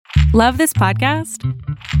Love this podcast?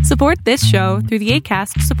 Support this show through the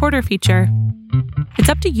Acast supporter feature. It's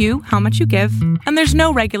up to you how much you give, and there's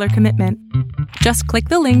no regular commitment. Just click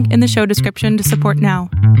the link in the show description to support now.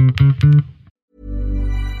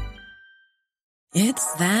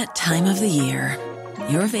 It's that time of the year.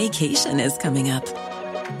 Your vacation is coming up.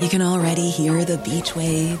 You can already hear the beach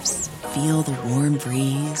waves, feel the warm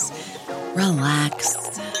breeze, relax,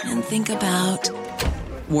 and think about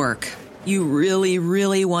work. You really,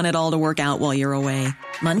 really want it all to work out while you're away.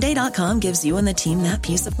 Monday.com gives you and the team that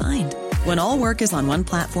peace of mind. When all work is on one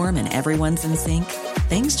platform and everyone's in sync,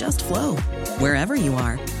 things just flow. Wherever you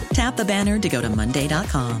are, tap the banner to go to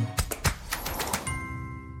Monday.com.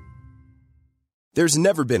 There's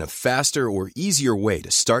never been a faster or easier way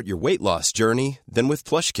to start your weight loss journey than with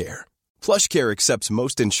PlushCare. PlushCare accepts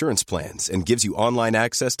most insurance plans and gives you online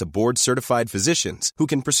access to board-certified physicians who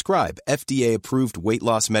can prescribe FDA-approved weight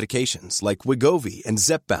loss medications like Wegovy and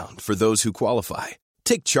Zepbound for those who qualify.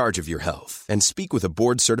 Take charge of your health and speak with a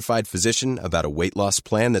board-certified physician about a weight loss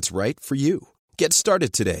plan that's right for you. Get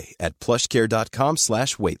started today at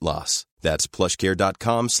plushcare.com/weight loss. That's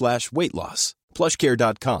plushcare.com/weight loss.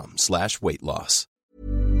 plushcare.com/weight loss.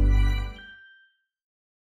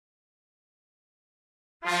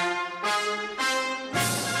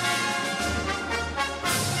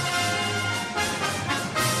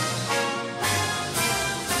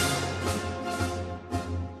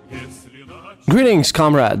 Greetings,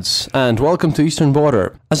 comrades, and welcome to Eastern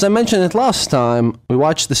Border. As I mentioned it last time, we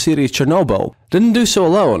watched the series Chernobyl. Didn't do so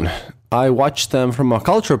alone. I watched them from a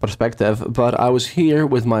cultural perspective, but I was here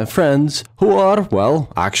with my friends who are, well,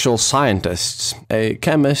 actual scientists. A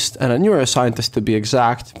chemist and a neuroscientist to be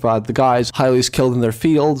exact, but the guys highly skilled in their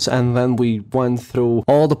fields, and then we went through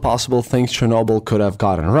all the possible things Chernobyl could have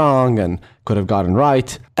gotten wrong and could have gotten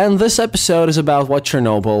right. And this episode is about what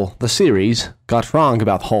Chernobyl, the series, got wrong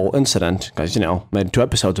about the whole incident, because, made 2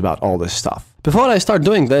 episodes about all this stuff. Before I start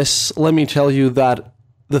doing this, let me tell you that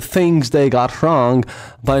the things they got wrong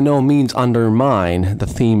by no means undermine the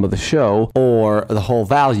theme of the show or the whole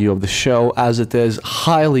value of the show, as it is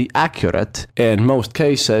highly accurate in most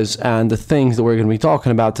cases, and the things that we're going to be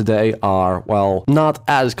talking about today are, well, not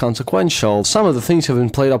as consequential. Some of the things have been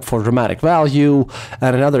played up for dramatic value,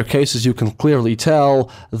 and in other cases you can clearly tell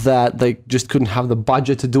that they just couldn't have the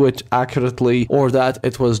budget to do it accurately, or that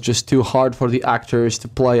it was just too hard for the actors to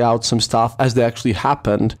play out some stuff as they actually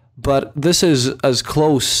happened. But this is as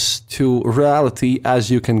close to reality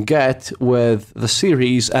as you can get with the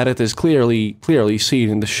series, and it is clearly seen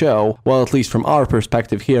in the show, well, at least from our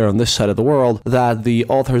perspective here on this side of the world, that the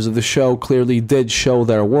authors of the show clearly did show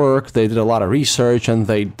their work. They did a lot of research, and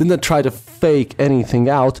they didn't try to fake anything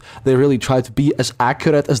out. They really tried to be as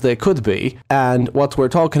accurate as they could be. And what we're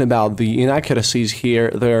talking about, the inaccuracies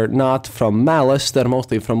here, they're not from malice, they're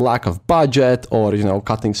mostly from lack of budget, or,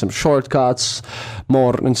 cutting some shortcuts,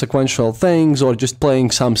 more insequential things, or just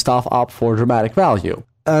playing some stuff up for dramatic value.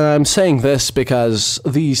 I'm saying this because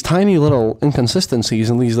these tiny little inconsistencies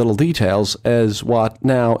and these little details is what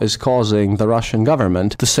now is causing the Russian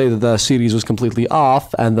government to say that the series was completely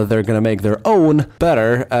off and that they're going to make their own,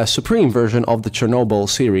 better, supreme version of the Chernobyl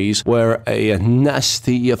series, where a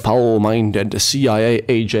nasty, foul-minded CIA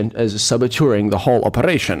agent is saboteuring the whole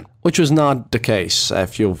operation. Which was not the case.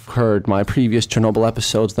 If you've heard my previous Chernobyl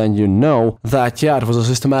episodes, then you know that, it was a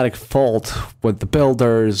systematic fault with the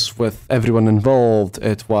builders, with everyone involved.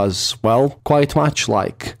 It was, well, quite much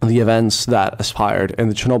like the events that aspired in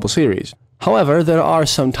the Chernobyl series. However, there are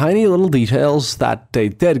some tiny little details that they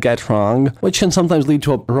did get wrong, which can sometimes lead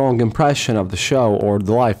to a wrong impression of the show or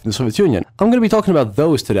the life in the Soviet Union. I'm going to be talking about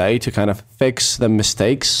those today to kind of fix the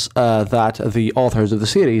mistakes that the authors of the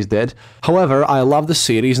series did. However, I love the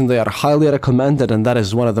series and they are highly recommended, and that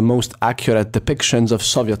is one of the most accurate depictions of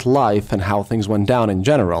Soviet life and how things went down in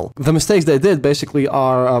general. The mistakes they did basically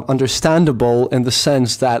are understandable in the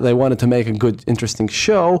sense that they wanted to make a good, interesting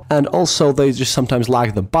show, and also they just sometimes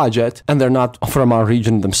lack the budget, and they're not from our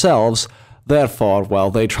region themselves. Therefore,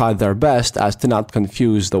 well, they tried their best as to not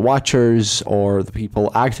confuse the watchers or the people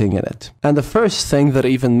acting in it. And the first thing that I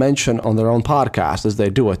even mention on their own podcast as they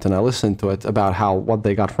do it, and I listened to it about what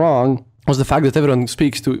they got wrong, was the fact that everyone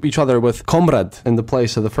speaks to each other with comrade in the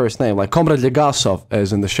place of the first name, like Comrade Legasov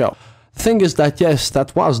is in the show. The thing is that, yes,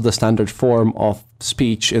 that was the standard form of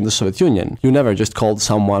speech in the Soviet Union. You never just called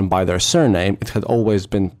someone by their surname. It had always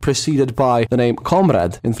been preceded by the name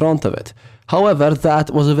comrade in front of it. However,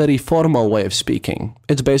 that was a very formal way of speaking.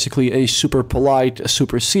 It's basically a super polite,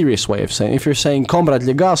 super serious way of saying, if you're saying, Comrade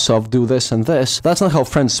Legasov, do this and this, that's not how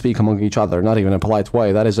friends speak among each other, not even a polite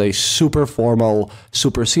way. That is a super formal,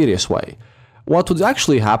 super serious way. What would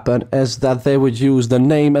actually happen is that they would use the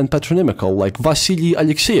name and patronymical, like Vasily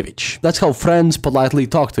Alexeyevich. That's how friends politely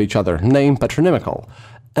talk to each other, name, patronymical.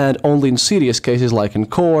 And only in serious cases like in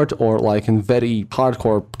court or like in very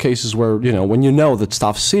hardcore cases where, when you know that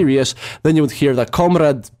stuff's serious, then you would hear that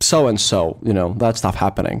comrade so-and-so, that stuff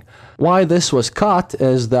happening. Why this was cut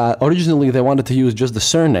is that originally they wanted to use just the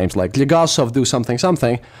surnames, like Legasov do something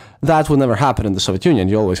something. That would never happen in the Soviet Union.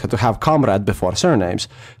 You always had to have comrade before surnames.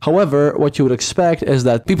 However, what you would expect is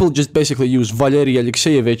that people just basically use Valery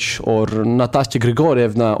Alexeyevich or Natasya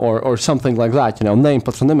Grigorievna or something like that, name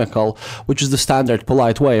patronymical, which is the standard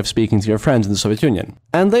polite way of speaking to your friends in the Soviet Union.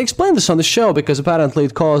 And they explained this on the show because apparently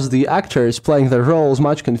it caused the actors playing their roles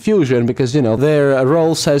much confusion because, their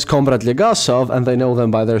role says Comrade Legasov and they know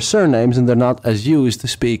them by their surnames and they're not as used to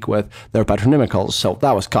speak with their patronymicals, so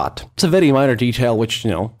that was cut. It's a very minor detail which,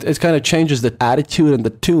 it kind of changes the attitude and the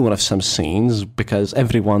tune of some scenes because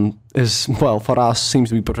everyone is, for us, seems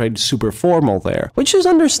to be portrayed super formal there, which is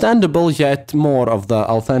understandable, yet more of the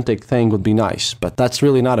authentic thing would be nice, but that's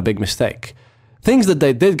really not a big mistake. Things that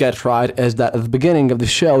they did get right is that at the beginning of the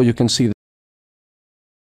show you can see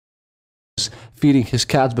feeding his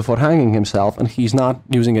cats before hanging himself, and he's not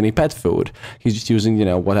using any pet food. He's just using,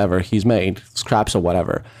 whatever he's made, scraps or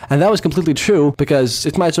whatever. And that was completely true, because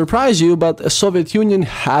it might surprise you, but the Soviet Union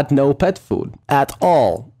had no pet food at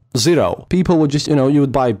all. Zero. People would just, you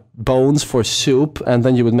would buy bones for soup, and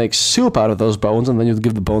then you would make soup out of those bones, and then you'd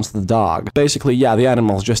give the bones to the dog. Basically, the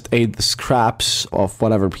animals just ate the scraps of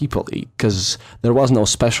whatever people eat, because there was no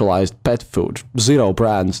specialized pet food. Zero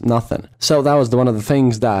brands, nothing. So that was one of the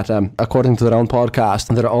things that, according to their own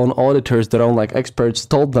podcast, their own auditors, their own experts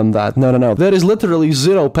told them that, no, there is literally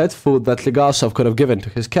zero pet food that Legasov could have given to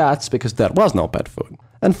his cats, because there was no pet food.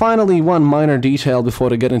 And finally, one minor detail before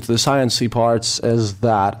we get into the sciencey parts is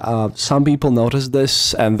that some people noticed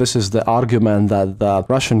this, and this is the argument that the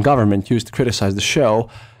Russian government used to criticize the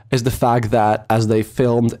show, is the fact that as they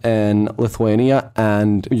filmed in Lithuania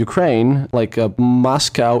and Ukraine,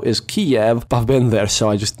 Moscow is Kiev. I've been there, so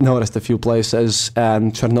I just noticed a few places,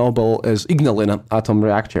 and Chernobyl is Ignalina atom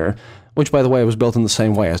reactor, which, by the way, was built in the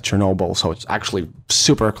same way as Chernobyl, so it's actually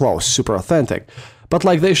super close, super authentic. But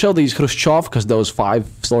they show these Khrushchevkas, those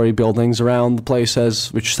 5-story buildings around the places,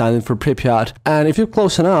 which stand in for Pripyat. And if you're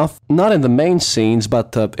close enough, not in the main scenes,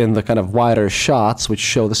 but in the kind of wider shots, which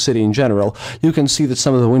show the city in general, you can see that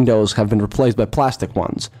some of the windows have been replaced by plastic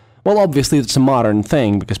ones. Well, obviously, it's a modern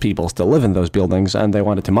thing because people still live in those buildings and they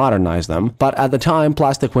wanted to modernize them. But at the time,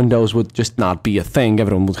 plastic windows would just not be a thing.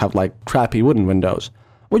 Everyone would have crappy wooden windows,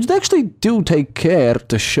 which they actually do take care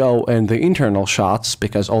to show in the internal shots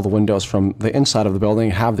because all the windows from the inside of the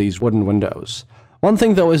building have these wooden windows. One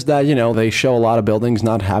thing, though, is that, they show a lot of buildings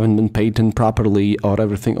not having been painted properly or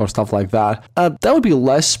everything or stuff like that. That would be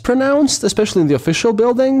less pronounced, especially in the official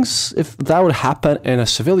buildings, if that would happen in a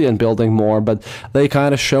civilian building more, but they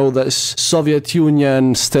kind of show this Soviet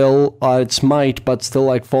Union still at its might, but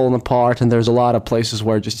still falling apart, and there's a lot of places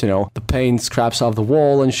where just, the paint scraps off the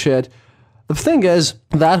wall and shit. The thing is,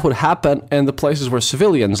 that would happen in the places where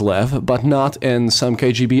civilians live, but not in some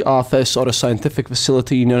KGB office or a scientific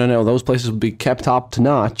facility. No. Those places would be kept up to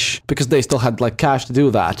notch because they still had cash to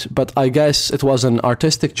do that. But I guess it was an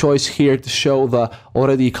artistic choice here to show the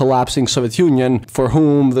already collapsing Soviet Union, for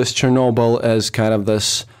whom this Chernobyl is kind of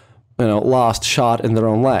this, lost shot in their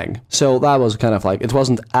own leg. So that was kind of it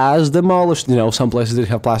wasn't as demolished. Some places did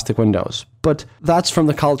have plastic windows. But that's from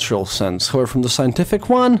the cultural sense. However, from the scientific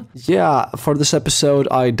one, for this episode,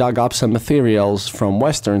 I dug up some materials from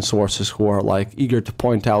Western sources who are eager to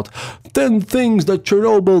point out 10 things that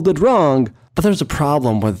Chernobyl did wrong. But there's a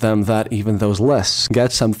problem with them that even those lists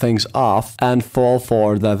get some things off and fall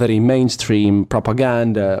for the very mainstream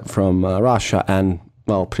propaganda from Russia and,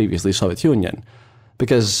 previously Soviet Union.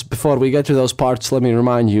 Because before we get to those parts, let me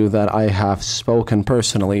remind you that I have spoken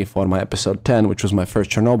personally for my episode 10, which was my first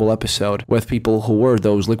Chernobyl episode, with people who were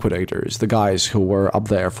those liquidators, the guys who were up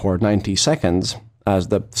there for 90 seconds, as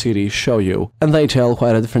the series show you. And they tell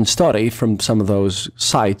quite a different story from some of those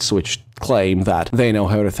sites which claim that they know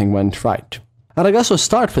how everything went right. And I guess we'll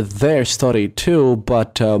start with their story too,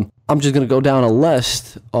 but I'm just going to go down a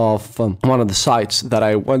list of one of the sites that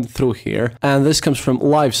I went through here. And this comes from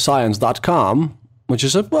livescience.com. Which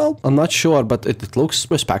is I'm not sure, but it looks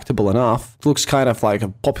respectable enough. It looks kind of like a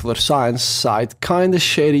popular science site, kind of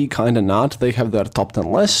shady, kind of not. They have their top 10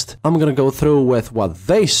 list. I'm going to go through with what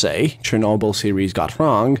they say Chernobyl series got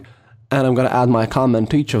wrong, and I'm going to add my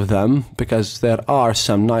comment to each of them, because there are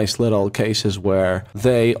some nice little cases where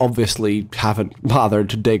they obviously haven't bothered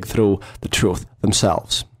to dig through the truth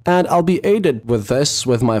themselves. And I'll be aided with this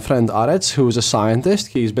with my friend Arets, who is a scientist.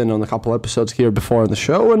 He's been on a couple episodes here before on the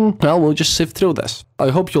show, and, well, we'll just sift through this. I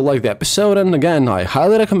hope you'll like the episode, and again, I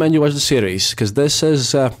highly recommend you watch the series, because this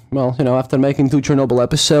is, after making 2 Chernobyl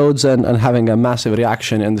episodes and having a massive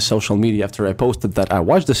reaction in the social media after I posted that I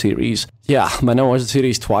watched the series, I watched the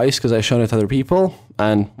series twice because I showed it to other people,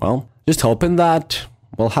 and, well, just hoping that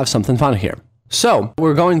we'll have something fun here. So,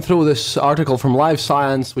 we're going through this article from Live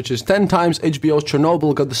Science, which is 10 times HBO's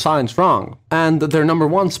Chernobyl got the science wrong. And their number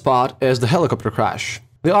 1 spot is the helicopter crash.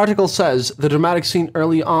 The article says, the dramatic scene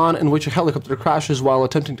early on in which a helicopter crashes while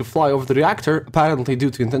attempting to fly over the reactor, apparently due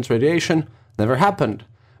to intense radiation, never happened.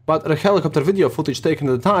 But the helicopter video footage taken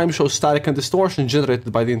at the time shows static and distortion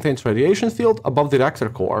generated by the intense radiation field above the reactor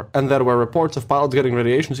core, and there were reports of pilots getting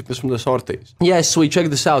radiation sickness from the sorties. Yes, we checked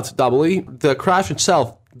this out doubly. The crash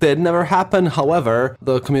itself did never happen, however,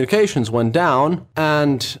 the communications went down,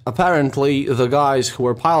 and apparently the guys who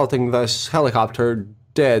were piloting this helicopter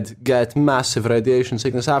did get massive radiation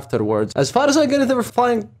sickness afterwards. As far as I get it, they were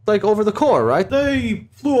flying, over the core, right? They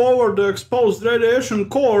flew over the exposed radiation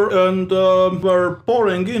core and were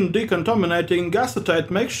pouring in decontaminating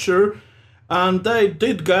acetate mixture, and they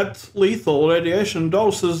did get lethal radiation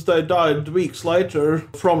doses. They died weeks later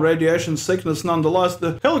from radiation sickness nonetheless.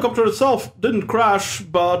 The helicopter itself didn't crash,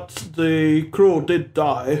 but the crew did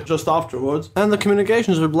die just afterwards. And the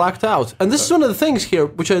communications were blacked out. And this is one of the things here,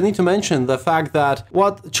 which I need to mention, the fact that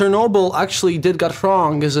what Chernobyl actually did get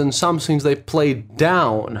wrong is in some scenes they played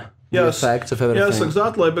down the effects of everything. Yes,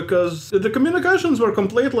 exactly, because the communications were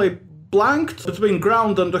completely blanked between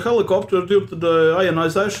ground and the helicopter due to the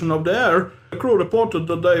ionization of the air. The crew reported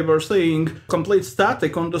that they were seeing complete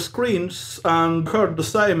static on the screens and heard the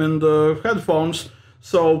same in the headphones.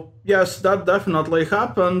 So, yes, that definitely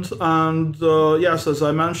happened. And, yes, as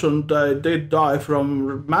I mentioned, they did die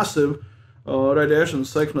from massive radiation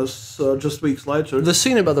sickness just weeks later. The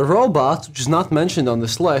scene about the robots, which is not mentioned on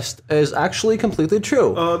this list, is actually completely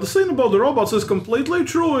true. The scene about the robots is completely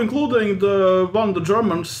true, including the one the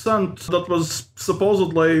Germans sent that was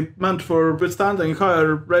supposedly meant for withstanding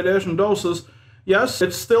higher radiation doses. Yes,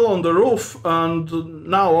 it's still on the roof and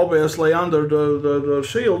now obviously under the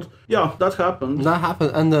shield. Yeah, that happened. That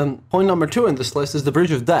happened. And point number 2 in this list is the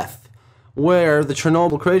Bridge of Death, where the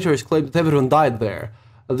Chernobyl creators claimed that everyone died there.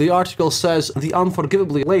 The article says the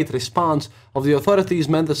unforgivably late response of the authorities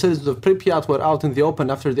meant the citizens of Pripyat were out in the open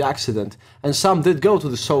after the accident, and some did go to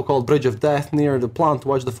the so-called Bridge of Death near the plant to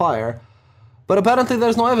watch the fire. But apparently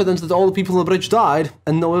there's no evidence that all the people on the bridge died,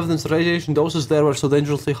 and no evidence the radiation doses there were so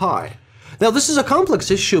dangerously high. Now, this is a complex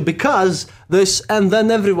issue because this "and then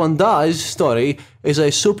everyone dies" story is a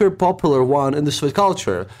super popular one in the Soviet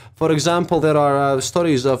culture. For example, there are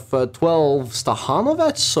stories of 12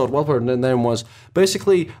 Stahanovets, or whatever their name was.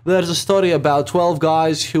 Basically, there's a story about 12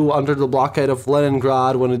 guys who, under the blockade of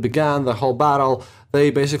Leningrad, when it began, the whole battle, they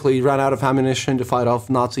basically ran out of ammunition to fight off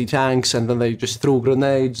Nazi tanks, and then they just threw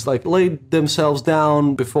grenades, laid themselves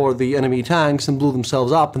down before the enemy tanks and blew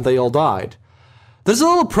themselves up, and they all died. There's a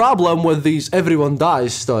little problem with these everyone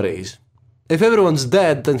dies stories. If everyone's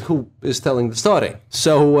dead, then who is telling the story?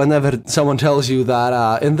 So whenever someone tells you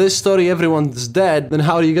that in this story everyone's dead, then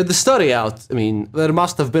how do you get the story out? I mean, there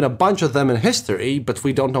must have been a bunch of them in history, but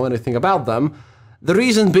we don't know anything about them. The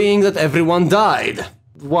reason being that everyone died.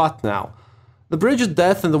 What now? The Bridge of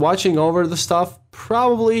Death and the watching over the stuff,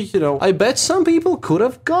 probably, I bet some people could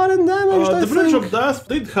have gotten damaged, The Bridge of Death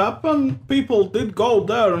did happen. People did go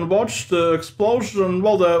there and watch the explosion,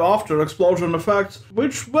 the after-explosion effects,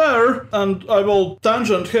 which were, and I will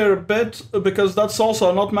tangent here a bit, because that's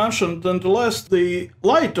also not mentioned in the list, the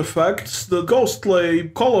light effects, the ghostly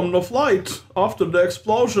column of light after the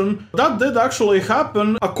explosion, that did actually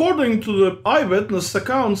happen. According to the eyewitness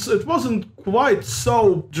accounts, it wasn't quite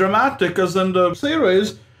so dramatic as in the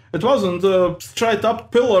series. It wasn't a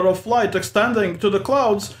straight-up pillar of light extending to the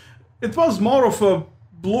clouds. It was more of a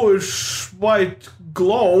bluish-white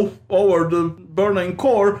glow over the burning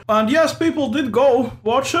core. And yes, people did go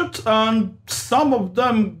watch it, and some of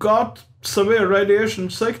them got severe radiation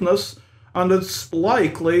sickness. And it's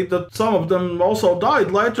likely that some of them also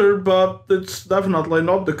died later, but it's definitely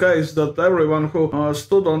not the case that everyone who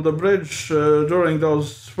stood on the bridge during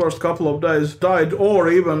those first couple of days died or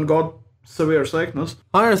even got severe sickness.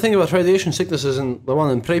 Another thing about radiation sickness is in the one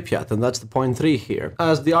in Pripyat, and that's the point 3 here.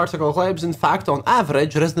 As the article claims, in fact, on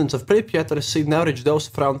average, residents of Pripyat receive an average dose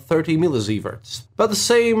of around 30 millisieverts. About the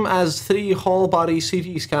same as 3 whole-body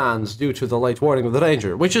CT scans due to the late warning of the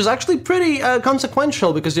danger, which is actually pretty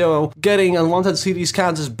consequential because, getting unwanted CT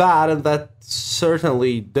scans is bad, and that's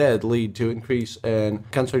certainly did lead to increase in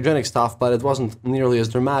cancerogenic stuff, but it wasn't nearly as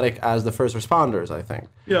dramatic as the first responders, I think.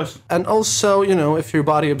 Yes. And also, if your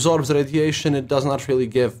body absorbs the radiation, it does not really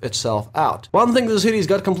give itself out. One thing the series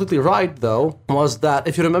got completely right, though, was that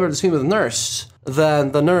if you remember the scene with the nurse,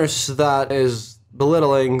 then the nurse that is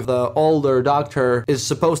belittling the older doctor is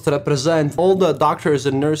supposed to represent all the doctors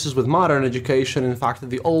and nurses with modern education, in fact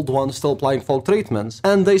the old ones still applying folk treatments.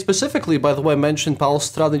 And they specifically, by the way, mentioned Paul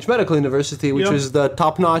Stradinch Medical University, which is the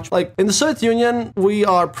top-notch. Like, in the Soviet Union, we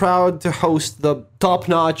are proud to host the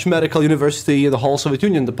top-notch medical university in the whole Soviet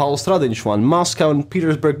Union, the Paul Stradinch one. Moscow and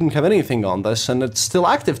Petersburg didn't have anything on this, and it's still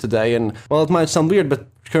active today. And, well, it might sound weird, but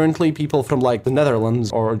currently people from like the Netherlands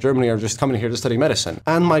or Germany are just coming here to study medicine.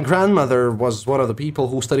 And my grandmother was one of the people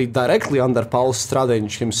who studied directly under Paul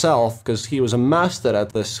Stradinch himself, because he was a master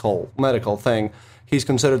at this whole medical thing. He's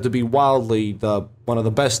considered to be wildly one of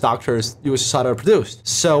the best doctors USSR ever produced.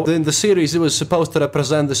 So in the series, it was supposed to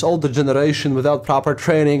represent this older generation without proper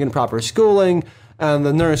training and proper schooling, and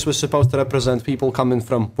the nurse was supposed to represent people coming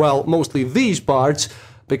from, well, mostly these parts,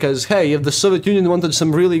 because, hey, if the Soviet Union wanted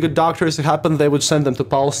some really good doctors to happen, they would send them to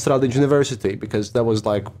Paul Stradinch University, because that was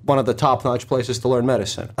like one of the top-notch places to learn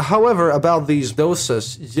medicine. However, about these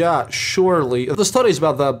doses, yeah, surely. The stories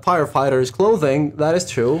about the firefighters' clothing, that is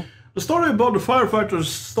true. The story about the firefighters'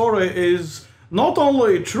 story is not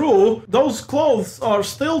only true, those clothes are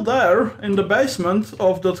still there in the basement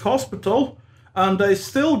of that hospital, and they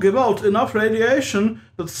still give out enough radiation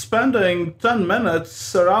that spending 10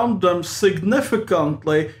 minutes around them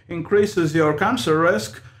significantly increases your cancer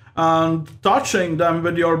risk, and touching them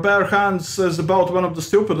with your bare hands is about one of the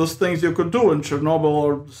stupidest things you could do in Chernobyl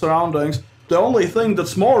or surroundings. The only thing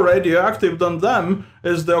that's more radioactive than them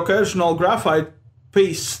is the occasional graphite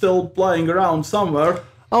piece still playing around somewhere.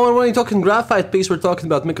 Oh, and when you're talking graphite piece, we're talking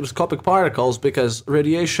about microscopic particles, because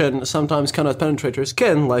radiation sometimes cannot penetrate your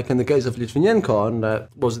skin, like in the case of Litvinenko, and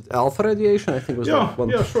was it alpha radiation? I think it was that one.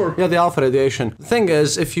 Yeah, sure. Yeah, the alpha radiation. The thing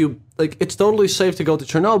is, if you, it's totally safe to go to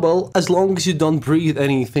Chernobyl as long as you don't breathe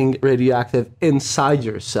anything radioactive inside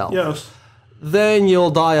yourself. Yes. Then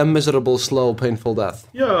you'll die a miserable, slow, painful death.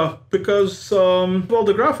 Yeah, because,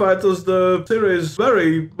 the graphite, as the series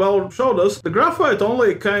very well showed us, the graphite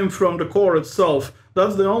only came from the core itself.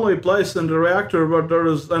 That's the only place in the reactor where there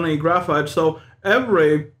is any graphite, so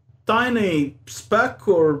every tiny speck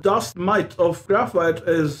or dust mite of graphite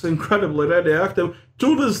is incredibly radioactive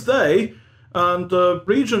to this day, and the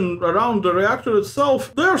region around the reactor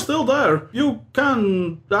itself, they're still there. You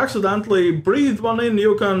can accidentally breathe one in,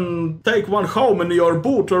 you can take one home in your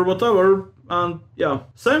boot or whatever, and yeah.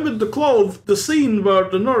 Same with the clothes, the scene where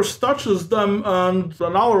the nurse touches them and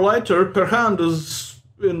an hour later her hand is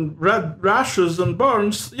in red rashes and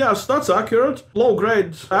burns, yes, that's accurate.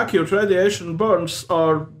 Low-grade acute radiation burns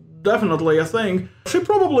are definitely a thing. She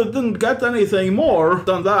probably didn't get anything more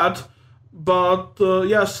than that, but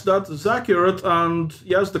yes, that is accurate, and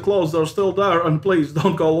yes, the clothes are still there, and please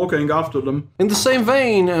don't go looking after them. In the same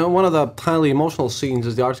vein, one of the highly emotional scenes,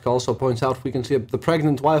 as the article also points out, we can see the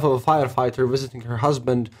pregnant wife of a firefighter visiting her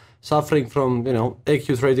husband suffering from,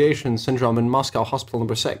 acute radiation syndrome in Moscow Hospital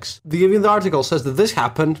number 6. The article says that this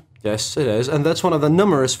happened. Yes, it is, and that's one of the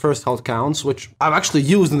numerous first-hand counts, which I've actually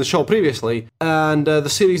used in the show previously, and the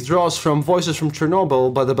series draws from Voices from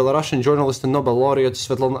Chernobyl by the Belarusian journalist and Nobel laureate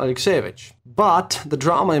Svetlana Alexievich. But the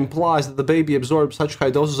drama implies that the baby absorbed such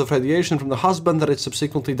high doses of radiation from the husband that it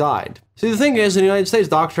subsequently died. See, the thing is, the United States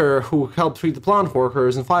doctor who helped treat the plant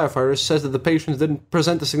workers and firefighters says that the patients didn't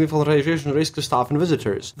present a significant radiation risk to staff and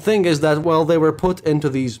visitors. The thing is that while they were put into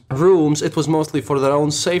these rooms, it was mostly for their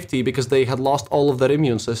own safety because they had lost all of their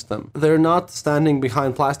immune system. They're not standing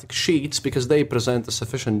behind plastic sheets because they present a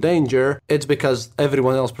sufficient danger, it's because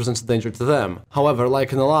everyone else presents a danger to them. However,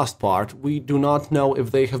 like in the last part, we do not know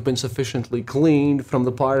if they have been sufficiently cleaned from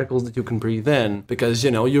the particles that you can breathe in, because,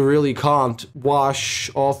 you really can't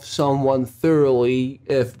wash off someone thoroughly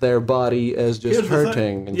if their body is just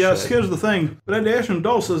hurting. And yes, shit. Here's the thing. Radiation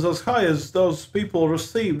doses as high as those people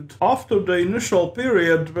received after the initial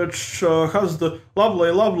period, which has the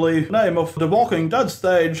lovely name of the Walking Dead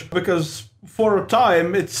stage, because for a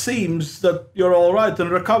time it seems that you're alright and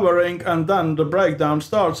recovering, and then the breakdown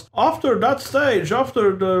starts. After that stage,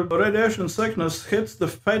 after the radiation sickness hits the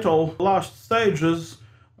fatal last stages,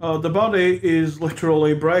 the body is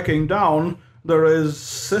literally breaking down. There is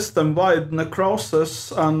system-wide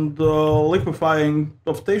necrosis and liquefying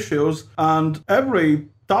of tissues, and every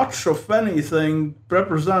touch of anything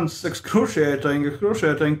represents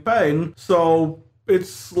excruciating pain, so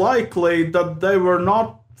it's likely that they were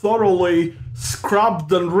not thoroughly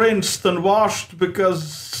scrubbed and rinsed and washed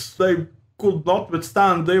because they could not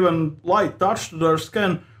withstand even light touch to their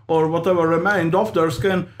skin or whatever remained of their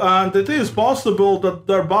skin. And it is possible that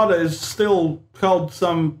their bodies still held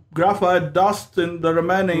some graphite dust in the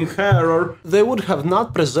remaining hair. Or they would have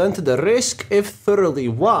not presented a risk if thoroughly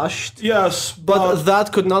washed. Yes, but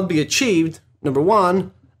that could not be achieved, number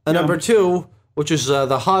one. And number two, which is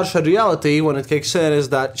the harsher reality when it kicks in, is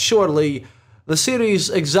that surely the series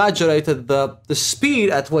exaggerated the speed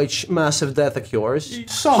at which massive death occurs.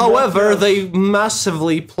 However, they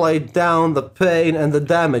massively played down the pain and the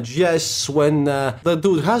damage. Yes, when the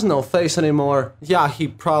dude has no face anymore, yeah, he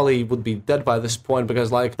probably would be dead by this point,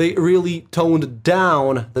 because like they really toned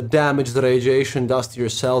down the damage the radiation does to your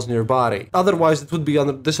cells in your body. Otherwise, it would be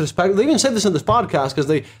under disrespect. They even said this in this podcast because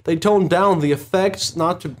they toned down the effects,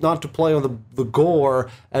 not to play on the gore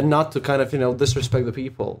and not to kind of disrespect the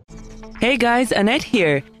people. Hey guys, Annette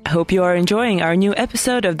here. Hope you are enjoying our new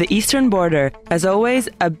episode of The Eastern Border. As always,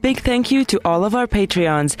 a big thank you to all of our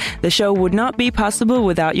Patreons. The show would not be possible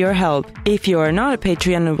without your help. If you are not a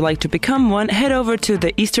Patreon and would like to become one, head over to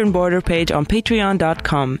the Eastern Border page on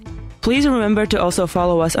patreon.com. Please remember to also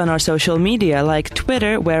follow us on our social media like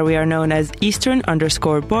Twitter, where we are known as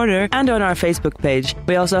Eastern_Border, and on our Facebook page.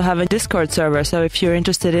 We also have a Discord server, so if you're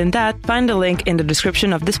interested in that, find the link in the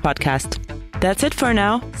description of this podcast. That's it for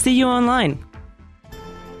now. See you online.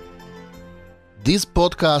 This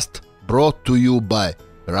podcast brought to you by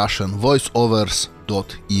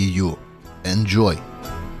RussianVoiceovers.eu. Enjoy.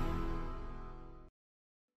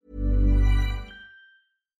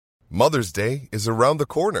 Mother's Day is around the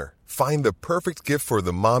corner. Find the perfect gift for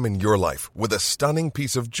the mom in your life with a stunning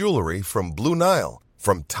piece of jewelry from Blue Nile.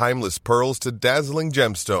 From timeless pearls to dazzling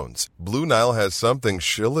gemstones, Blue Nile has something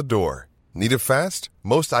she'll adore. Need it fast?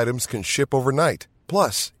 Most items can ship overnight.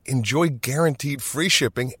 Plus, enjoy guaranteed free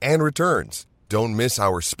shipping and returns. Don't miss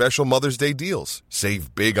our special Mother's Day deals.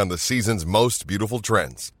 Save big on the season's most beautiful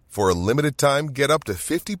trends. For a limited time, get up to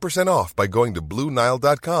 50% off by going to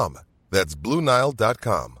BlueNile.com. That's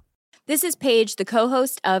BlueNile.com. This is Paige, the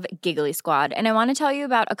co-host of Giggly Squad, and I want to tell you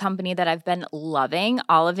about a company that I've been loving,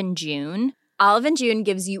 Olive & June. Olive & June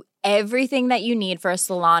gives you everything that you need for a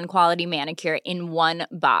salon-quality manicure in one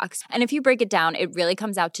box. And if you break it down, it really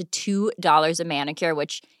comes out to $2 a manicure,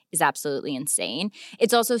 which is absolutely insane.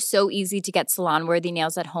 It's also so easy to get salon-worthy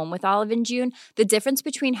nails at home with Olive & June. The difference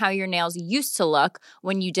between how your nails used to look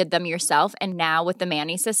when you did them yourself and now with the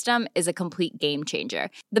Mani system is a complete game changer.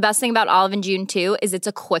 The best thing about Olive & June, too, is it's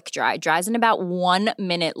a quick dry. Dries in about 1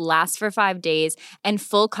 minute, lasts for 5 days, and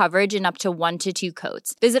full coverage in up to 1 to 2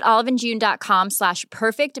 coats. Visit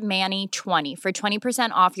oliveandjune.com/perfectmani20 for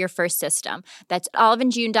 20% off your first system. That's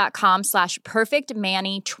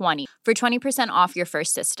oliveandjune.com/perfectmani20 for 20% off your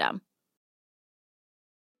first system.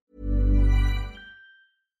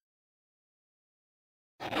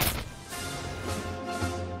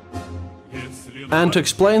 And to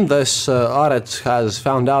explain this, Aret has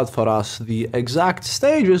found out for us the exact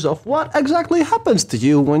stages of what exactly happens to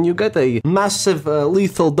you when you get a massive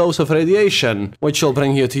lethal dose of radiation, which will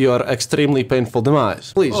bring you to your extremely painful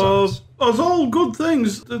demise. Please, as all good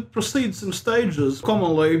things, it proceeds in stages,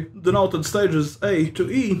 commonly denoted stages A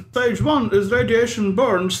to E. Stage 1 is radiation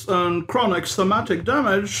burns and chronic somatic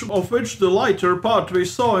damage, of which the lighter part we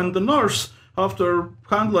saw in the nurse after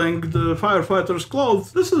handling the firefighter's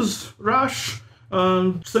clothes. This is rash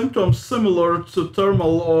and symptoms similar to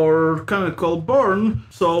thermal or chemical burn,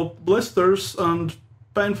 so blisters and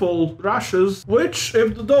painful rashes, which,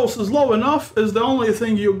 if the dose is low enough, is the only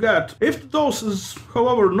thing you get. If the dose is,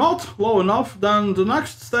 however, not low enough, then the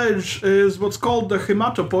next stage is what's called the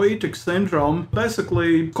hematopoietic syndrome,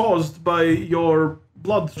 basically caused by your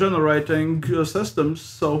blood-generating systems,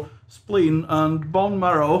 so spleen and bone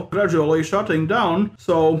marrow gradually shutting down.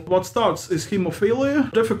 So what starts is hemophilia,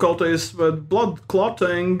 difficulties with blood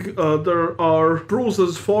clotting, there are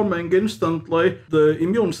bruises forming instantly, the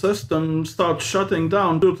immune system starts shutting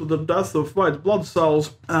down due to the death of white blood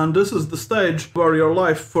cells, and this is the stage where your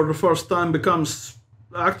life for the first time becomes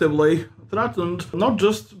actively threatened, not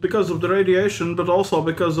just because of the radiation, but also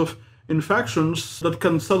because of infections that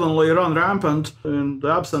can suddenly run rampant in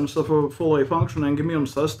the absence of a fully functioning immune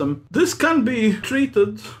system. This can be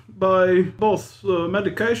treated by both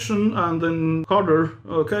medication and, in harder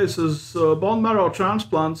cases, bone marrow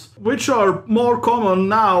transplants, which are more common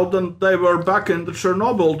now than they were back in the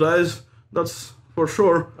Chernobyl days, that's for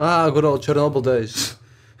sure. Ah, good old Chernobyl days.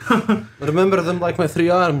 Remember them like my 3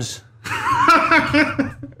 arms.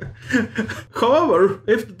 However,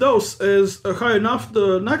 if the dose is high enough,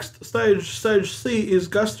 the next stage, stage C, is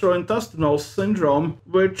gastrointestinal syndrome,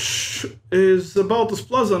 which is about as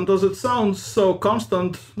pleasant as it sounds. So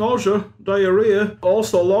constant nausea, diarrhea,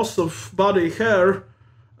 also loss of body hair,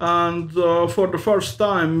 and for the first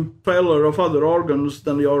time, failure of other organs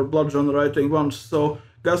than your blood-generating ones. So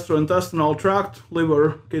gastrointestinal tract,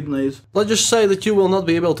 liver, kidneys. Let's just say that you will not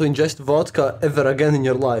be able to ingest vodka ever again in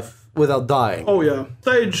your life without dying. Oh yeah.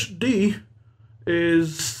 Stage D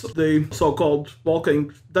is the so-called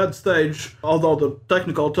walking dead stage, although the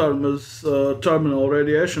technical term is terminal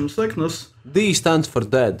radiation sickness. D stands for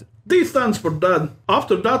dead. D stands for dead.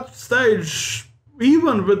 After that stage,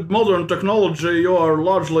 even with modern technology, you are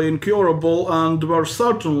largely incurable, and were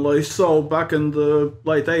certainly so back in the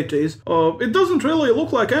late 80s. It doesn't really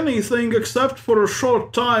look like anything, except for a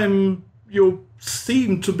short time you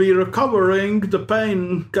seem to be recovering. The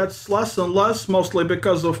pain gets less and less, mostly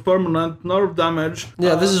because of permanent nerve damage.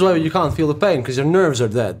 Yeah, this is why you can't feel the pain, because your nerves are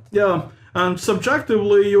dead. Yeah. And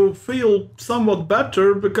subjectively, you feel somewhat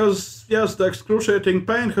better because, yes, the excruciating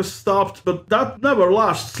pain has stopped, but that never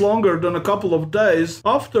lasts longer than a couple of days,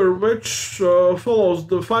 after which follows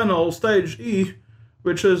the final stage E,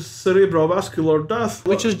 which is cerebrovascular death.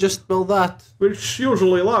 Which is just, well, that. Which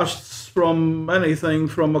usually lasts from anything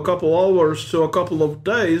from a couple hours to a couple of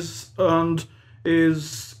days, and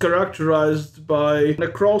is characterized by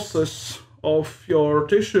necrosis of your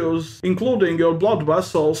tissues, including your blood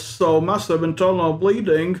vessels, so massive internal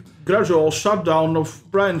bleeding, gradual shutdown of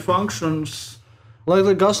brain functions. Like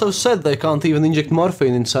the Gusto said, they can't even inject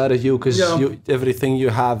morphine inside of you because everything you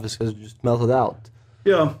have has just melted out.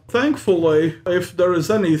 Yeah, thankfully, if there is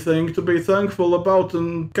anything to be thankful about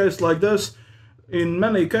in a case like this, in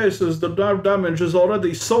many cases the nerve damage is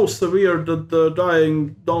already so severe that the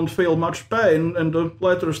dying don't feel much pain in the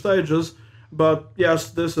later stages. But yes,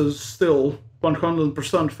 this is still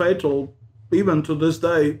 100% fatal, even to this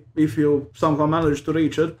day, if you somehow manage to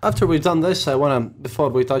reach it. After we've done this, I want to, before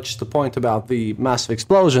we touch the point about the massive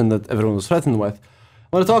explosion that everyone was threatened with,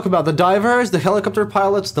 I want to talk about the divers, the helicopter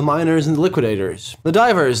pilots, the miners, and the liquidators. The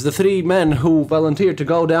divers, the three men who volunteered to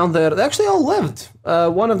go down there, they actually all lived.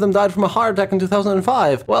 One of them died from a heart attack in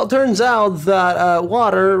 2005. Well, it turns out that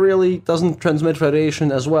water really doesn't transmit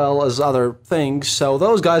radiation as well as other things, so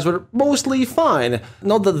those guys were mostly fine.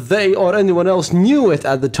 Not that they or anyone else knew it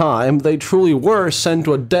at the time. They truly were sent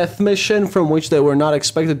to a death mission from which they were not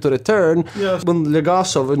expected to return. Yes. When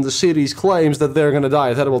Legasov in the series claims that they're gonna die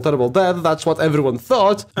a terrible, terrible death, that's what everyone thought.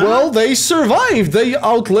 Well, they survived. They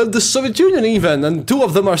outlived the Soviet Union even, and two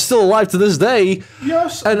of them are still alive to this day.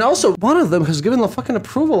 Yes. And also, one of them has given the fucking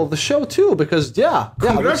approval of the show too, because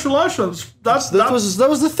Congratulations. That was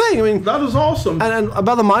the thing. I mean, that is awesome. And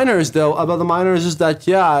about the miners though, is that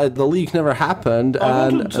the leak never happened. I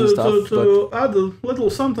wanted to add a little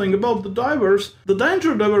something about the divers. The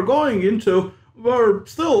danger they were going into were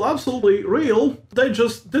still absolutely real. They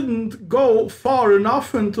just didn't go far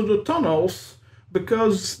enough into the tunnels,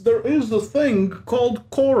 because there is a thing called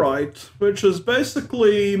corite, which is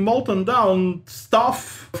basically molten down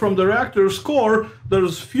stuff from the reactor's core.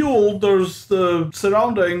 There's fuel, there's the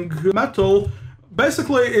surrounding metal.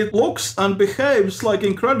 Basically, it looks and behaves like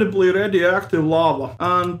incredibly radioactive lava.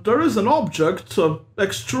 And there is an object, an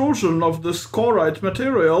extrusion of this corite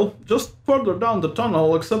material, just further down the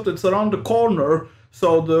tunnel, except it's around the corner,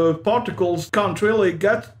 so the particles can't really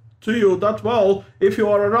get to you that well if you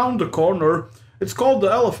are around the corner. It's called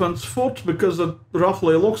the elephant's foot because it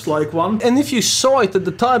roughly looks like one. And if you saw it at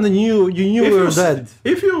the time, then you knew you were dead.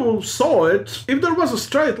 If you saw it, if there was a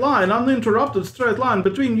straight line, uninterrupted straight line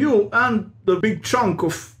between you and the big chunk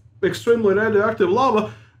of extremely radioactive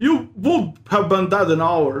lava, you would have been dead in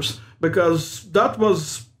hours, because that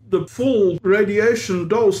was the full radiation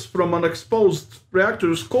dose from an exposed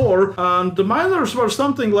reactor's core, and the miners were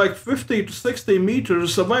something like 50 to 60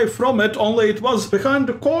 meters away from it, only it was behind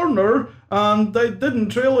the corner, and they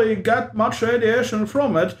didn't really get much radiation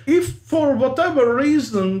from it. If for whatever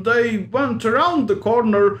reason they went around the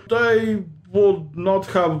corner, they would not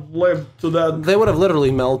have lived to that. They would have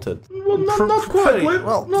literally melted. Well, not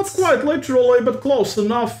quite literally, but close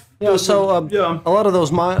enough. Yeah, so a lot of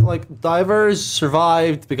those divers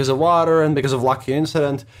survived because of water and because of lucky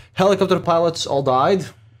incident. Helicopter pilots all died.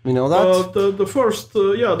 You know that? The first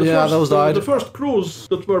crews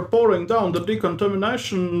that were pouring down the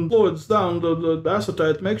decontamination fluids down, the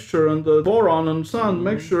acetate mixture and the boron and sand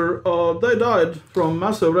mixture, they died from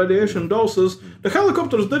massive radiation doses. The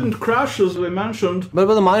helicopters didn't crash, as we mentioned. But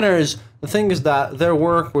with the miners, the thing is that their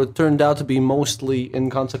work turned out to be mostly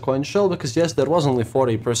inconsequential, because yes, there was only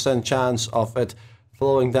 40% chance of it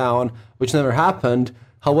flowing down, which never happened.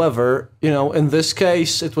 However, in this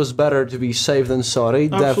case, it was better to be safe than sorry,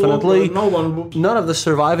 definitely. No one would. None of the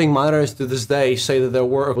surviving miners to this day say that their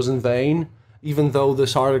work was in vain, even though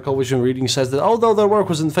this article which I'm reading says that, although their work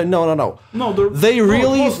was in vain. No. They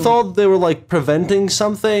really thought they were preventing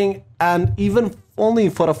something, and even only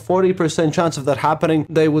for a 40% chance of that happening,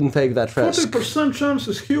 they wouldn't take that risk. 40% chance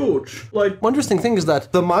is huge. One interesting thing is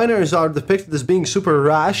that the miners are depicted as being super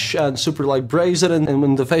rash and super brazen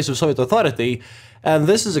in the face of Soviet authority. And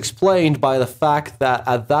this is explained by the fact that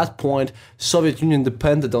at that point, Soviet Union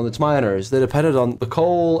depended on its miners. They depended on the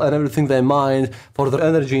coal and everything they mined for their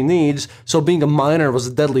energy needs. So being a miner was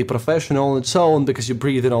a deadly profession on its own because you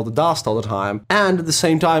breathe in all the dust all the time. And at the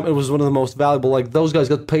same time, it was one of the most valuable. Those guys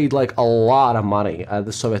got paid a lot of money at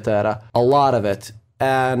the Soviet era. A lot of it.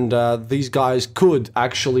 And these guys could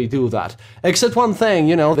actually do that. Except one thing,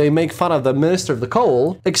 they make fun of the Minister of the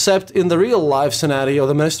Coal, except in the real life scenario,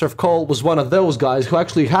 the Minister of Coal was one of those guys who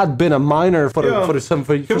actually had been a miner for some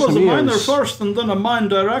years. He was a miner first and then a mine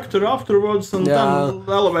director afterwards and then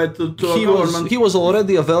elevated to a government. He was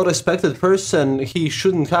already a well-respected person. He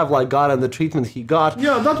shouldn't have gotten the treatment he got.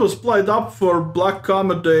 Yeah, that was played up for black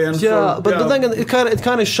comedy. And the thing, it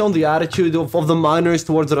kind of shown the attitude of the miners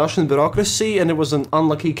towards the Russian bureaucracy, and it was an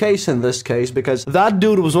unlucky case in this case because that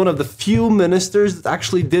dude was one of the few ministers that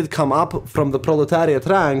actually did come up from the proletariat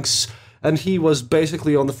ranks, and he was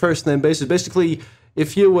basically on the first name basis. Basically,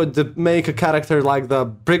 if you would make a character like the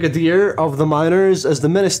brigadier of the miners as the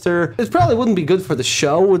minister, it probably wouldn't be good for the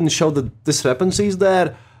show, wouldn't show the discrepancies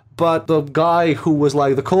there. But the guy who was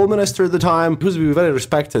the coal minister at the time, who was very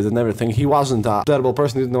respected and everything, he wasn't a terrible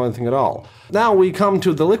person, he didn't know anything at all. Now we come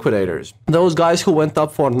to the liquidators. Those guys who went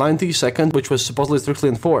up for 90 seconds, which was supposedly strictly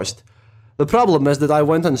enforced. The problem is that I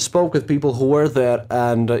went and spoke with people who were there,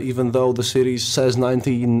 and even though the series says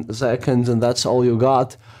 19 seconds and that's all you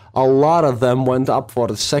got, a lot of them went up for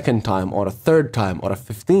the second time, or a third time, or a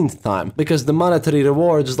 15th time. Because the monetary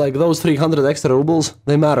rewards, those 300 extra rubles,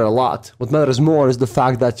 they matter a lot. What matters more is the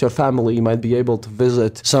fact that your family might be able to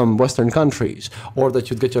visit some Western countries, or that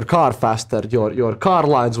you'd get your car faster, your car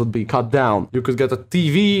lines would be cut down. You could get a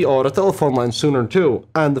TV or a telephone line sooner too.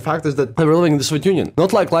 And the fact is that they were living in the Soviet Union.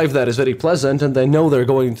 Not like life there is very pleasant, and they know they're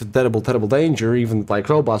going into terrible, terrible danger, even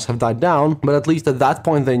robots have died down, but at least at that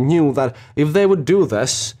point they knew that if they would do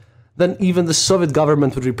this, then even the Soviet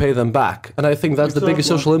government would repay them back. And I think that's the biggest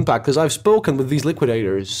social impact, because I've spoken with these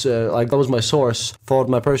liquidators. That was my source for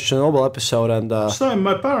my first Chernobyl episode. And same,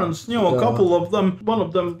 my parents knew a couple of them. One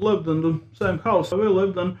of them lived in the same house we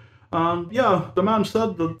lived in. And the man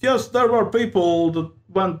said that, yes, there were people that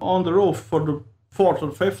went on the roof for the fourth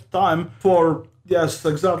or fifth time for... Yes,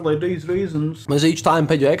 exactly these reasons. Because each time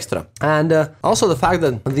paid you extra. And also the fact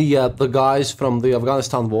that the guys from the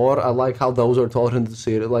Afghanistan war, I like how those are taught in the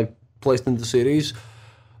series, placed in the series.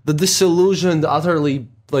 The disillusioned, utterly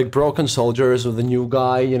broken soldiers with the new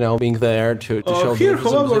guy, being there to show. Here,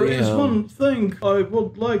 however, is one thing I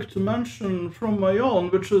would like to mention from my own,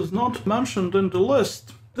 which is not mentioned in the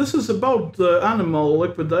list. This is about the animal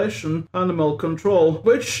liquidation, animal control,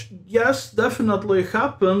 which, yes, definitely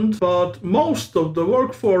happened, but most of the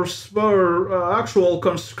workforce were actual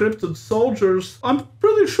conscripted soldiers. I'm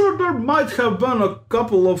pretty sure there might have been a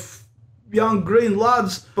couple of young green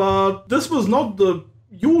lads, but this was not the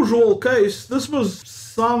usual case. This was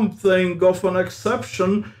something of an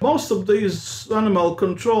exception. Most of these animal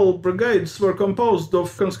control brigades were composed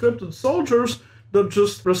of conscripted soldiers that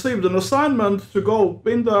just received an assignment to go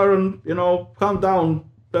in there and, hunt down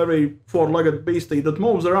every four-legged beastie that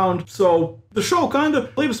moves around. So the show kind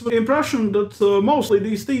of leaves the impression that mostly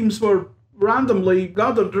these teams were randomly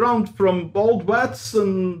gathered around from old vets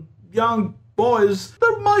and young boys.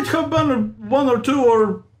 There might have been 1 or 2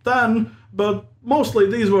 or 10, but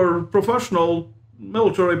mostly these were professional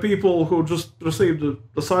military people who just received the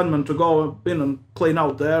assignment to go in and clean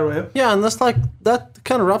out the area. Yeah, and that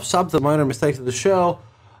kind of wraps up the minor mistakes of the show.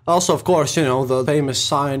 Also, of course, the famous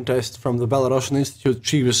scientist from the Belarusian Institute,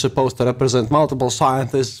 she was supposed to represent multiple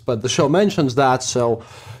scientists, but the show mentions that, so,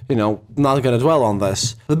 not going to dwell on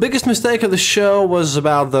this. The biggest mistake of the show was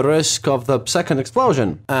about the risk of the second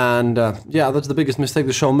explosion. And, that's the biggest mistake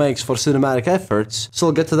the show makes for cinematic efforts. So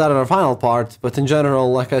we'll get to that in our final part, but in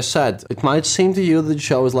general, like I said, it might seem to you that the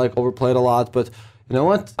show is, overplayed a lot, but... You know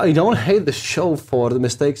what? I don't hate the show for the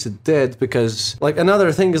mistakes it did, because,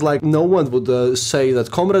 another thing is, no one would say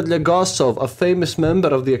that Comrade Legosov, a famous member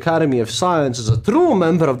of the Academy of Sciences, a true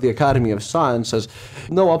member of the Academy of Sciences,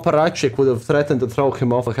 no apparatchik would have threatened to throw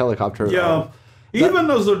him off a helicopter. Yeah. Even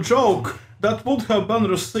as a joke, that would have been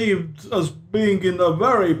received as being in a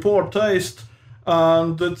very poor taste.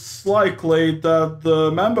 and it's likely that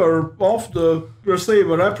the member of the receive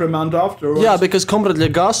a reprimand afterwards. Yeah, because Comrade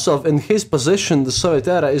Legasov, in his position in the Soviet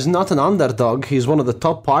era, is not an underdog. He's one of the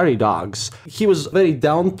top party dogs. He was very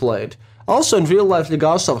downplayed. Also, in real life,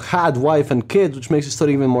 Legasov had wife and kids, which makes the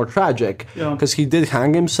story even more tragic. Because he did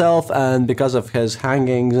hang himself, and because of his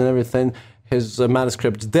hangings and everything, his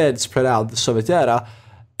manuscripts did spread out the Soviet era,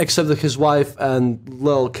 except that his wife and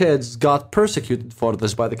little kids got persecuted for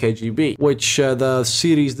this by the KGB, which the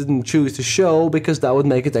series didn't choose to show because that would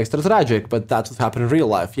make it extra tragic, but that's what happened in real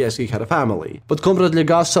life. Yes, he had a family. But Comrade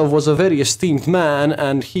Legasov was a very esteemed man,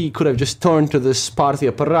 and he could have just turned to this party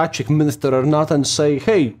apparatchik, minister or not, and say,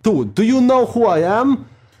 hey, dude, do you know who I am?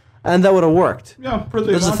 And that would have worked. Yeah,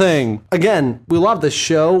 pretty That's much. the thing. Again, we love this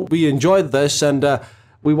show, we enjoyed this, and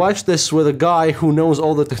we watched this with a guy who knows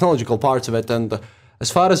all the technological parts of it, and as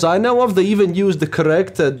far as I know of, they even use the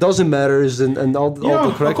correct dosimeters and all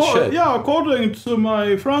the correct shit. Yeah, according to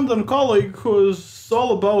my friend and colleague who's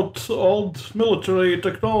all about old military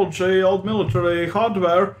technology, old military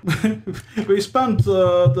hardware, we spent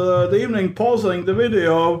the evening pausing the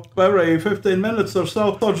video every 15 minutes or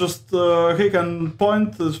so just he can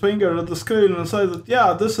point his finger at the screen and say that,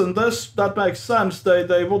 yeah, this and this, that makes sense,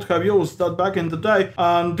 they would have used that back in the day,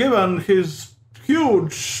 and given his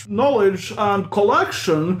huge knowledge and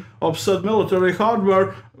collection of said military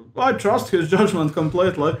hardware, I trust his judgment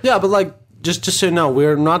completely. Yeah, but like, just so you know,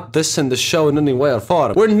 we're not dissing the show in any way or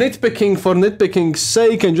form. We're nitpicking for nitpicking's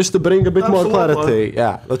sake and just to bring a bit more clarity.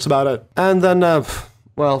 Yeah, that's about it. And then,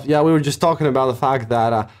 well, yeah, we were just talking about the fact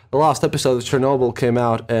that the last episode of Chernobyl came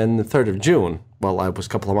out on the 3rd of June. Well, I was a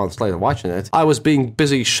couple of months later watching it. I was being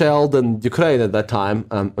busy shelled in Ukraine at that time.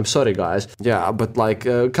 I'm sorry, guys. Yeah, but like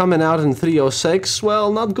coming out in 306,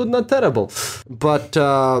 well, not good, not terrible. But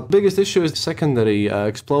biggest issue is the secondary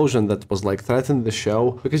explosion that was like threatened the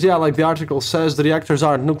show. Because yeah, like the article says, the reactors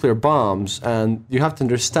aren't nuclear bombs, and you have to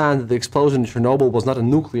understand that the explosion in Chernobyl was not a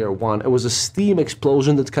nuclear one. It was a steam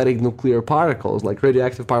explosion that carried nuclear particles, like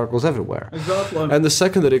radioactive particles everywhere. Exactly. And the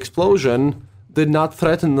secondary explosion did not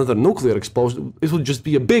threaten another nuclear explosion. It would just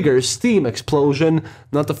be a bigger steam explosion,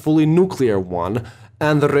 not a fully nuclear one.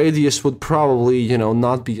 And the radius would probably,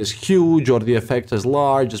 not be as huge or the effect as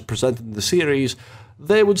large as presented in the series.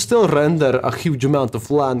 They would still render a huge amount of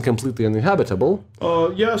land completely uninhabitable.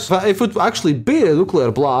 Yes. But if it would actually be a nuclear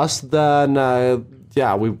blast, then,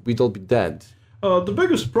 we'd all be dead. The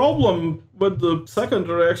biggest problem with the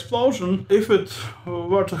secondary explosion, if it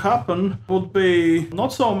were to happen, would be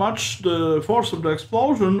not so much the force of the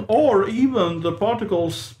explosion or even the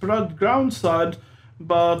particles spread ground side,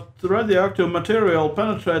 but the radioactive material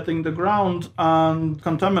penetrating the ground and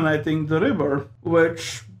contaminating the river,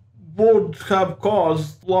 which would have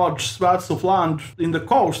caused large swaths of land in the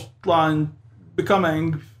coastline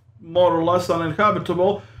becoming more or less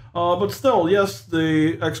uninhabitable. But still, yes,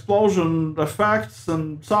 the explosion effects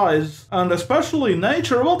and size, and especially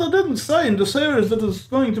nature, well, they didn't say in the series that it's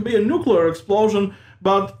going to be a nuclear explosion,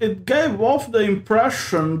 but it gave off the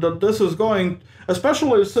impression that this is going,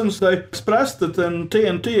 especially since they expressed it in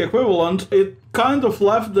TNT equivalent, it kind of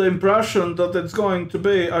left the impression that it's going to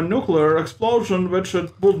be a nuclear explosion, which it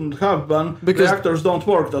wouldn't have been. Because reactors don't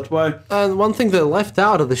work that way. And one thing that left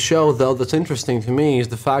out of the show, though, that's interesting to me is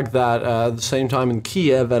the fact that at the same time in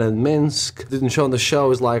Kiev and in Minsk, didn't show in the show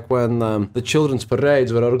is like when the children's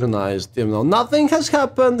parades were organized, nothing has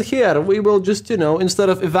happened here. We will just, instead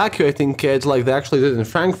of evacuating kids like they actually did in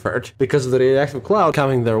Frankfurt because of the radioactive cloud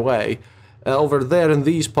coming their way, over there in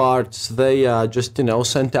these parts, they just,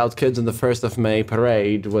 sent out kids in the 1st of May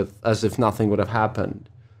parade with as if nothing would have happened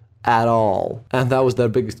at all. And that was their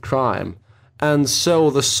biggest crime. And so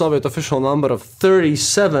the Soviet official number of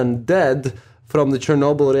 37 dead from the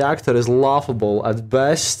Chernobyl reactor is laughable at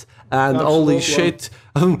best. And Absolutely. Holy shit,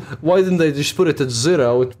 why didn't they just put it at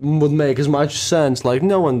 0? It would make as much sense. Like,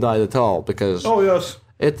 no one died at all because... Oh, yes.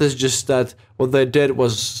 It is just that what they did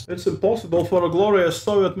was... It's impossible for a glorious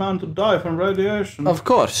Soviet man to die from radiation. Of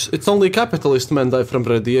course. It's only capitalist men die from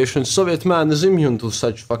radiation. Soviet man is immune to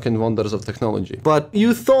such fucking wonders of technology. But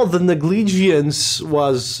you thought the negligence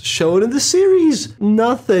was shown in the series?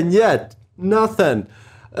 Nothing yet. Nothing.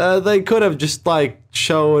 They could have just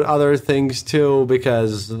showed other things too,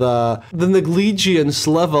 because the negligence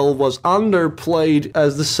level was underplayed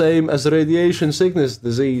as the same as radiation sickness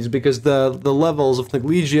disease, because the levels of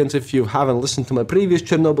negligence, if you haven't listened to my previous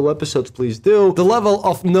Chernobyl episodes, please do. The level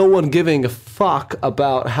of no one giving a fuck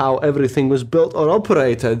about how everything was built or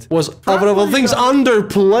operated was, of all things,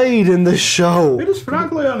 underplayed in the show. It is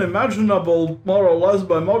frankly unimaginable, more or less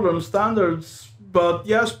by modern standards. But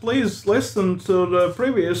yes, please listen to the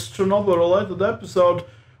previous Chernobyl-related episode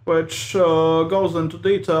which goes into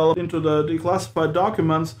detail into the declassified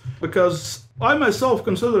documents, because I myself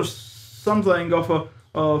consider something of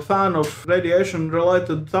a fan of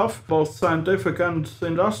radiation-related stuff, both scientific and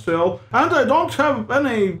industrial, and I don't have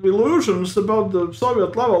any illusions about the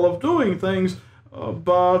Soviet level of doing things,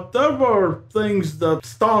 but there were things that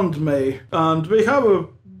stunned me, and we have a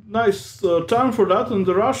nice term for that in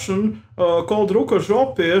the Russian called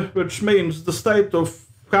rukozhopie, which means the state of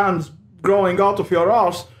hands growing out of your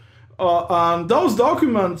ass, and those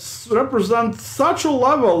documents represent such a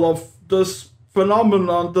level of this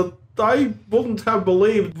phenomenon that I wouldn't have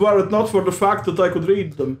believed were it not for the fact that I could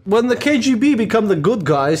read them. When the KGB become the good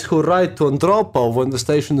guys who write to Andropov when the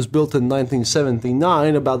station was built in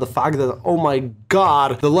 1979 about the fact that, oh my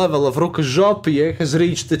god, the level of rukozhopie has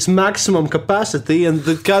reached its maximum capacity and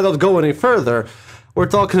it cannot go any further. We're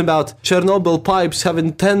talking about Chernobyl pipes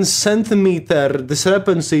having 10 centimeter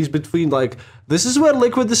discrepancies between, like, this is where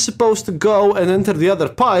liquid is supposed to go and enter the other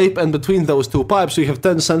pipe, and between those two pipes we have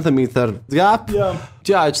 10 centimeter gap.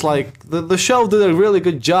 Yeah, it's like, the show did a really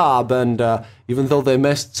good job, and even though they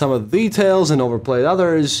missed some of the details and overplayed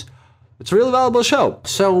others, it's a really valuable show.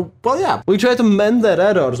 So, well, yeah, we try to mend their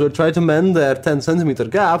errors, we try to mend their 10 centimeter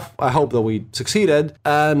gap. I hope that we succeeded,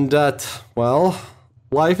 and that, well,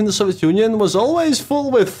 life in the Soviet Union was always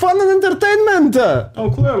full with fun and entertainment. Oh,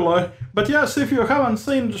 clearly. But yes, if you haven't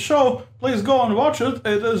seen the show, please go and watch it.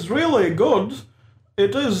 It is really good.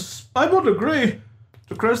 It is, I would agree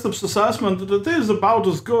to Christoph's assessment that it is about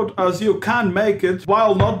as good as you can make it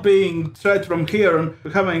while not being straight from here and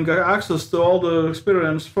having access to all the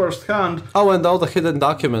experience firsthand. Oh, and all the hidden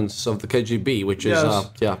documents of the KGB, which is,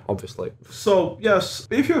 Yes. obviously. So, yes,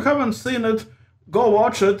 if you haven't seen it, go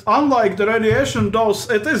watch it. Unlike the radiation dose,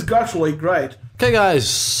 it is actually great. Okay, guys,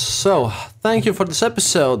 so thank you for this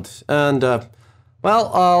episode, and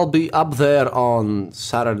well, I'll be up there on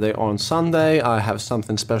Saturday or on Sunday. I have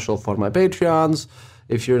something special for my Patreons.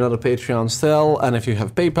 If you're not a Patreon still, and if you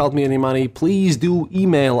have PayPal'd me any money, please do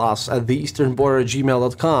email us at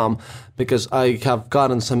theeasternborder@gmail.com, because I have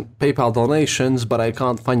gotten some PayPal donations, but I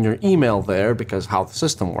can't find your email there because how the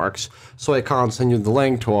system works, so I can't send you the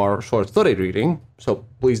link to our short story reading, so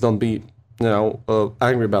please don't be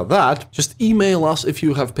angry about that. Just email us if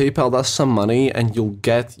you have PayPal'd us some money, and you'll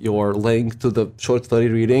get your link to the short story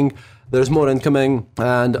reading. There's more incoming,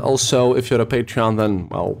 and also if you're a Patreon, then,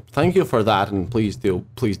 well, thank you for that, and please do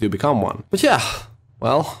become one. But yeah,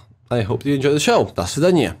 well, I hope you enjoy the show. До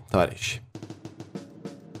свидания, товарищи.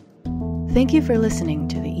 Thank you for listening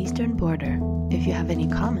to The Eastern Border. If you have any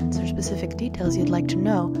comments or specific details you'd like to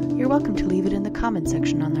know, you're welcome to leave it in the comment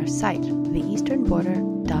section on our site,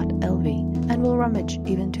 theeasternborder.lv, and we'll rummage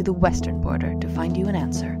even to the western border to find you an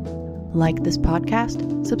answer. Like this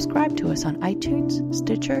podcast, subscribe to us on iTunes,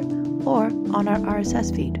 Stitcher, or on our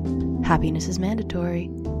RSS feed. Happiness is mandatory.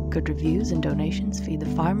 Good reviews and donations feed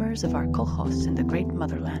the farmers of our kolkhozs in the great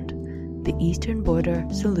motherland. The Eastern Border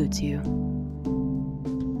salutes you.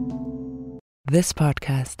 This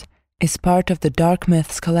podcast is part of the Dark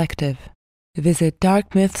Myths Collective. Visit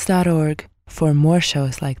darkmyths.org for more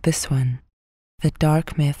shows like this one, The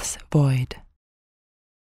Dark Myths Void.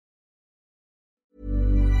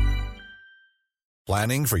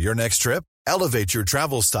 Planning for your next trip? Elevate your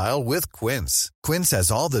travel style with Quince. Quince has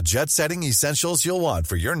all the jet-setting essentials you'll want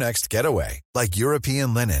for your next getaway, like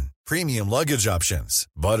European linen, premium luggage options,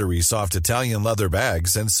 buttery soft Italian leather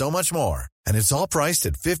bags, and so much more. And it's all priced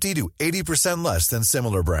at 50 to 80% less than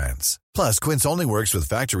similar brands. Plus, Quince only works with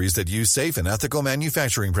factories that use safe and ethical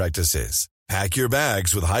manufacturing practices. Pack your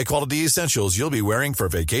bags with high-quality essentials you'll be wearing for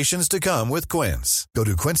vacations to come with Quince. Go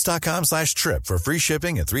to quince.com/trip for free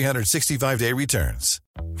shipping and 365-day returns.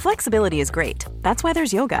 Flexibility is great. That's why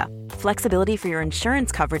there's yoga. Flexibility for your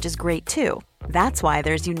insurance coverage is great too. That's why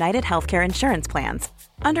there's United Healthcare Insurance Plans.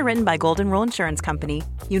 Underwritten by Golden Rule Insurance Company,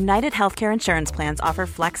 United Healthcare Insurance Plans offer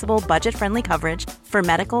flexible, budget-friendly coverage for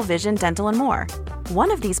medical, vision, dental, and more.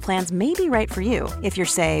 One of these plans may be right for you if you're,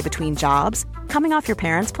 say, between jobs, coming off your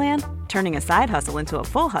parents' plan, turning a side hustle into a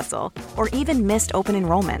full hustle, or even missed open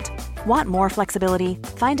enrollment. Want more flexibility?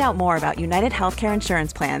 Find out more about United Healthcare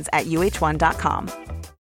Insurance Plans at uh1.com.